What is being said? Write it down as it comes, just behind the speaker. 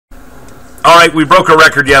right, we broke a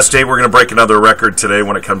record yesterday. We're going to break another record today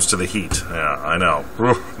when it comes to the heat. Yeah, I know.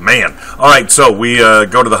 Oof, man. All right, so we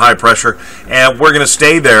go to the high pressure, and we're going to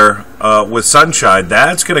stay there with sunshine.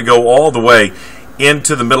 That's going to go all the way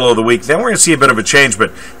into the middle of the week. Then we're going to see a bit of a change,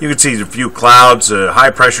 but you can see a few clouds.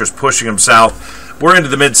 High pressure is pushing them south. We're into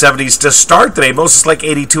the mid-70s to start today. Most is like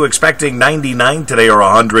 82, expecting 99 today or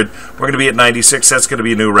 100. We're going to be at 96. That's going to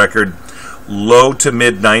be a new record. Low to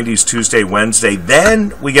mid-90s Tuesday, Wednesday.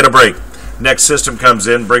 Then we get a break. Next system comes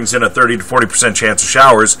in, brings in a 30 to 40% chance of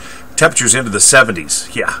showers. Temperatures into the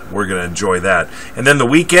 70s. Yeah, we're going to enjoy that. And then the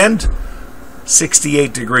weekend,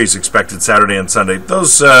 68 degrees expected Saturday and Sunday.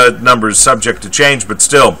 Those numbers subject to change, but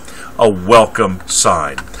still a welcome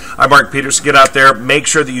sign. I'm Mark Peterson. Get out there. Make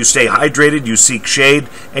sure that you stay hydrated, you seek shade,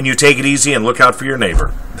 and you take it easy and look out for your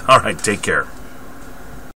neighbor. All right, take care.